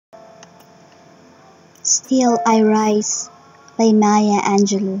Still I Rise by Maya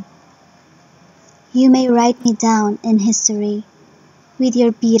Angelou. You may write me down in history with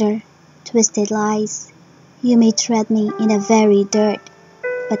your bitter, twisted lies. You may tread me in the very dirt,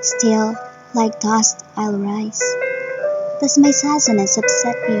 but still, like dust, I'll rise. Does my sadness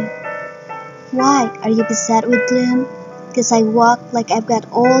upset you? Why are you beset with gloom? 'Cause I walk like I've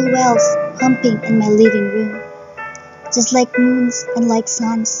got all wells pumping in my living room. Just like moons and like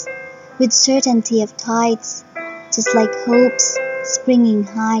suns, with certainty of tides, just like hopes springing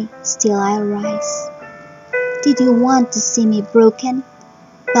high, still I'll rise. Did you want to see me broken,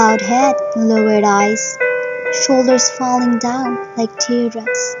 bowed head and lowered eyes, shoulders falling down like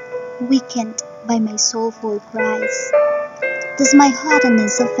teardrops, weakened by my soulful cries? Does my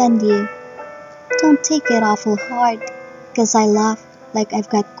haughtiness offend you? Don't take it awful hard, 'cause I laugh like I've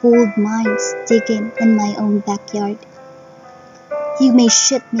got gold mines digging in my own backyard. You may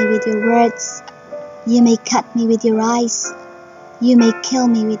shoot me with your words, you may cut me with your eyes, you may kill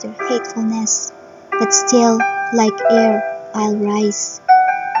me with your hatefulness, but still, like air, I'll rise.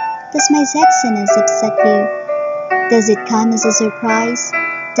 Does my sexiness upset you? Does it come as a surprise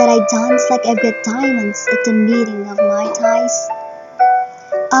that I dance like I've got diamonds at the meeting of my ties?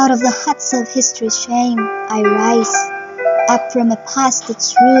 Out of the huts of history's shame, I rise. Up from a past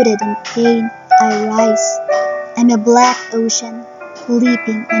that's rooted in pain, I rise. I'm a black ocean,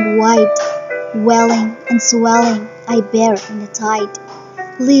 leaping and wide, welling and swelling, I bear in the tide.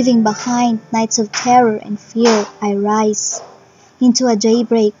 Leaving behind nights of terror and fear, I rise. Into a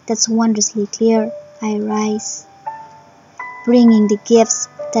daybreak that's wondrously clear, I rise. Bringing the gifts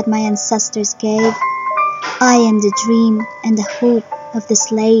that my ancestors gave, I am the dream and the hope of the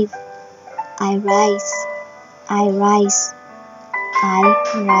slave. I rise, I rise, I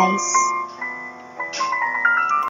rise.